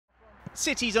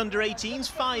City's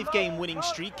under-18's 5-game winning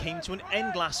streak came to an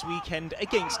end last weekend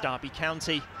against Derby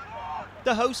County.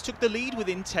 The hosts took the lead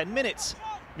within 10 minutes.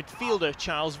 Midfielder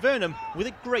Charles Vernham with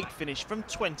a great finish from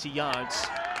 20 yards.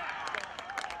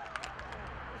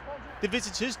 The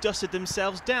visitors dusted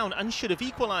themselves down and should have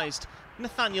equalised.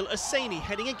 Nathaniel Asani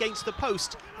heading against the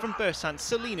post from Bersant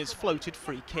Salina's floated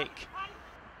free kick.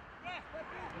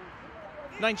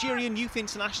 Nigerian youth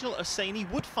international Asani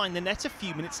would find the net a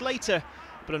few minutes later,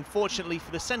 but unfortunately for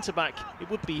the centre-back, it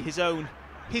would be his own.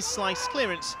 His slice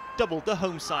clearance doubled the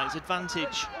home side's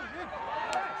advantage.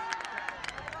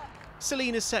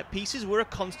 Salina's set pieces were a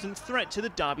constant threat to the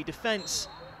Derby defence.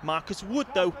 Marcus Wood,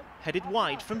 though, headed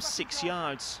wide from 6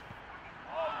 yards.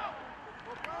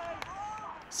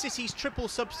 City's triple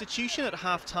substitution at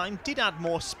half-time did add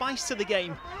more spice to the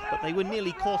game, but they were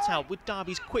nearly caught out with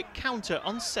Derby's quick counter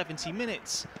on 70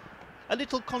 minutes. A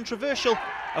little controversial,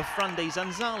 Afrande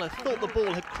Zanzala thought the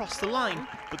ball had crossed the line,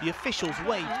 but the officials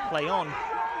waved play on.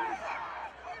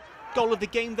 Goal of the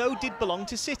game, though, did belong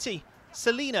to City.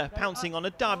 Salina pouncing on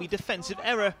a Derby defensive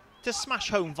error to smash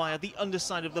home via the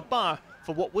underside of the bar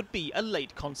for what would be a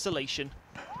late consolation.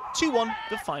 2-1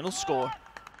 the final score.